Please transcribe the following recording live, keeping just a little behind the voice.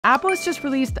Apple has just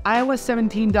released iOS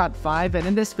 17.5, and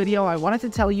in this video, I wanted to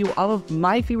tell you all of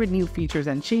my favorite new features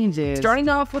and changes. Starting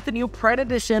off with the new Pride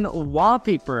Edition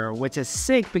wallpaper, which is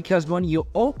sick because when you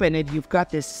open it, you've got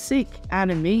this sick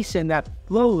animation that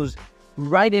flows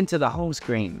right into the home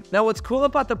screen. Now, what's cool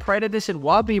about the Pride Edition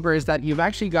wallpaper is that you've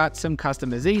actually got some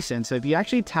customization. So if you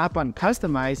actually tap on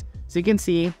Customize, so you can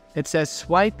see it says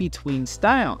swipe between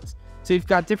styles. So you've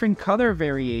got different color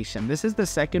variation. This is the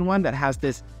second one that has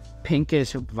this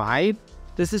pinkish vibe.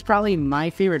 This is probably my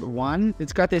favorite one.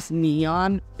 It's got this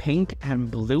neon pink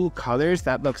and blue colors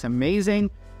that looks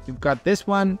amazing. You've got this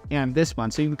one and this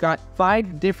one. So you've got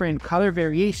 5 different color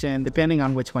variation depending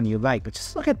on which one you like. But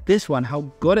just look at this one, how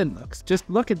good it looks. Just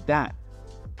look at that.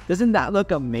 Doesn't that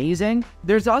look amazing?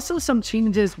 There's also some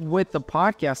changes with the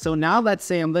podcast. So now let's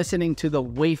say I'm listening to the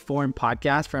Waveform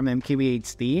podcast from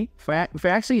MKBHD. If I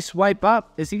actually swipe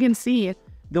up, as you can see,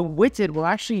 the widget will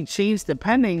actually change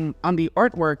depending on the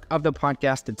artwork of the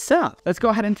podcast itself. Let's go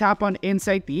ahead and tap on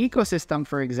Inside the Ecosystem,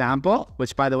 for example,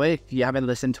 which, by the way, if you haven't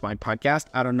listened to my podcast,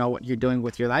 I don't know what you're doing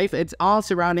with your life. It's all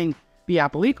surrounding the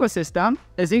Apple ecosystem.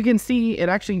 As you can see, it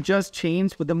actually just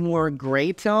changed with a more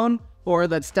gray tone. Or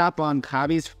let's tap on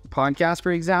Kabi's podcast,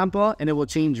 for example, and it will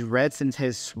change red since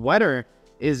his sweater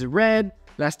is red.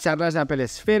 Las charlas de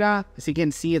Appalequa. As you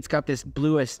can see, it's got this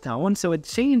bluish tone, so it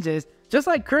changes. Just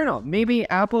like Colonel, maybe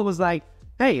Apple was like,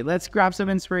 hey, let's grab some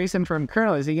inspiration from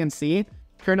Colonel. As you can see,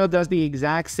 Colonel does the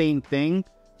exact same thing.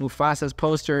 Mufasa's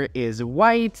poster is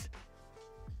white.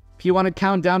 If you want to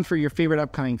count down for your favorite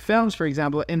upcoming films, for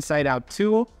example, Inside Out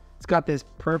 2, it's got this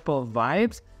purple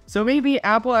vibes. So maybe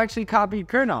Apple actually copied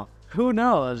Colonel. Who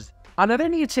knows? Another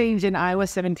new change in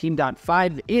iOS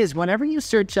 17.5 is whenever you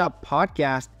search up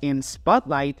podcast in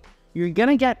Spotlight, you're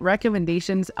gonna get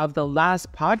recommendations of the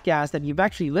last podcast that you've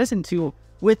actually listened to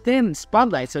within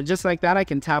Spotlight. So just like that, I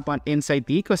can tap on Inside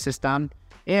the Ecosystem,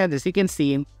 and as you can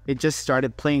see, it just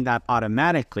started playing that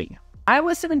automatically.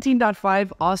 iOS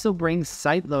 17.5 also brings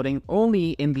site loading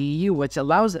only in the EU, which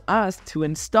allows us to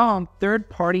install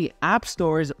third-party app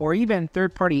stores or even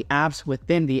third-party apps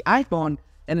within the iPhone,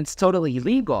 and it's totally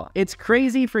legal. It's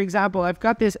crazy. For example, I've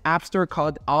got this app store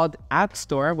called Odd App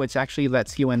Store, which actually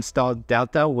lets you install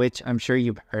Delta, which I'm sure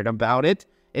you've heard about it.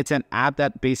 It's an app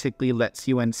that basically lets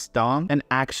you install an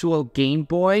actual Game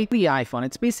Boy, the iPhone.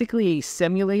 It's basically a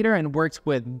simulator and works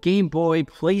with Game Boy,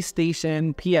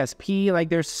 PlayStation, PSP. Like,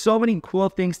 there's so many cool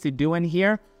things to do in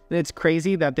here. It's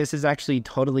crazy that this is actually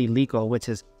totally legal, which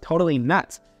is totally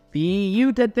nuts. The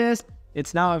EU did this.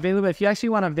 It's now available. If you actually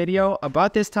want a video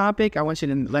about this topic, I want you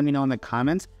to let me know in the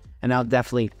comments, and I'll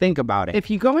definitely think about it. If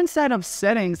you go inside of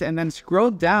settings and then scroll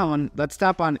down, let's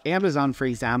tap on Amazon, for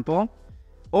example.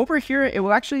 Over here, it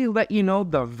will actually let you know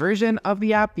the version of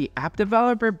the app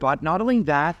developer, but not only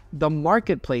that, the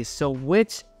marketplace. So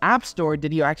which app store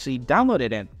did you actually download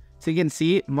it in? So you can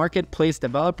see marketplace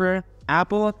developer,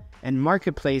 Apple, and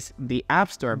marketplace, the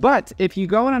app store. But if you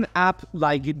go on an app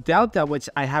like Delta, which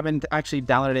I haven't actually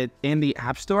downloaded in the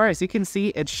app store, as you can see,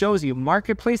 it shows you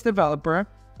marketplace developer,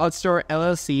 alt store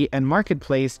LLC, and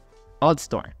marketplace alt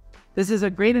store. This is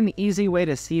a great and easy way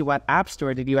to see what app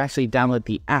store did you actually download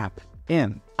the app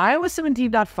in. iOS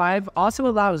 17.5 also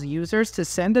allows users to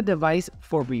send a device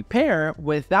for repair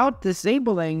without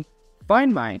disabling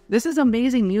Find My. This is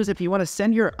amazing news if you want to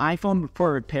send your iPhone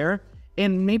for repair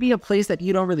in maybe a place that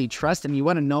you don't really trust and you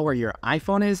want to know where your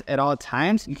iPhone is at all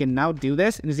times. You can now do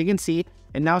this, and as you can see,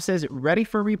 it now says ready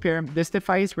for repair. This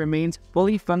device remains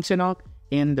fully functional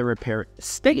in the repair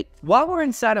state. While we're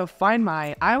inside of Find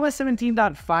My, iOS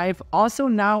 17.5 also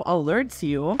now alerts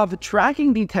you of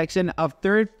tracking detection of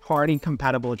third-party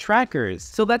compatible trackers.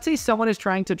 So let's say someone is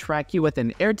trying to track you with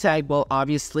an AirTag. Well,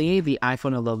 obviously the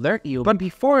iPhone will alert you. But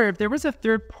before, if there was a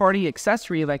third-party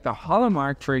accessory like the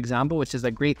Hallmark, for example, which is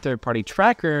a great third-party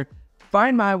tracker,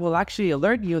 Find My will actually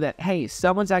alert you that, hey,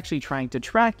 someone's actually trying to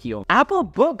track you. Apple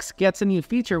Books gets a new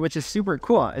feature, which is super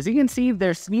cool. As you can see,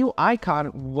 this new icon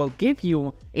will give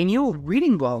you a new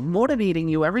reading goal, motivating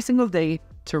you every single day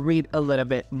to read a little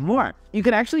bit more. You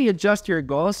can actually adjust your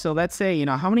goals. So let's say,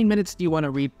 how many minutes do you want to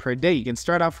read per day? You can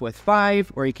start off with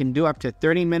 5, or you can do up to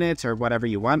 30 minutes or whatever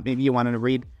you want. Maybe you want to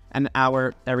read an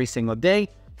hour every single day.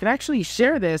 You can actually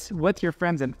share this with your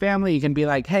friends and family. You can be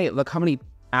like, hey, look how many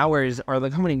hours or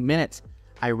look how many minutes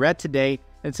I read today.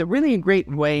 It's a really great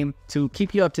way to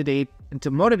keep you up to date and to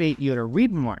motivate you to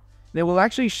read more. They will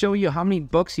actually show you how many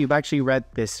books you've actually read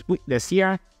this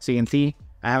year. So you can see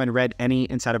I haven't read any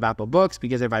inside of Apple Books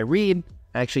because if I read,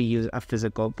 I actually use a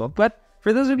physical book. But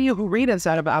for those of you who read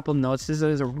inside of Apple Notes, this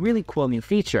is a really cool new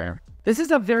feature. This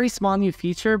is a very small new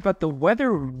feature, but the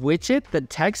weather widget, the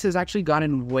text has actually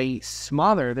gotten way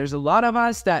smaller. There's a lot of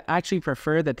us that actually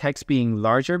prefer the text being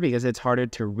larger because it's harder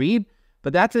to read,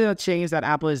 but that's a change that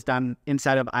Apple has done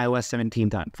inside of iOS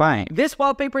 17.5. This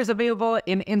wallpaper is available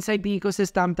in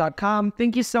InsideTheEcosystem.com.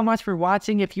 Thank you so much for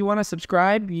watching. If you want to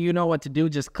subscribe, you know what to do.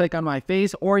 Just click on my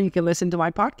face, or you can listen to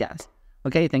my podcast.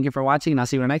 Okay, thank you for watching, and I'll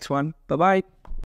see you in the next one. Bye-bye.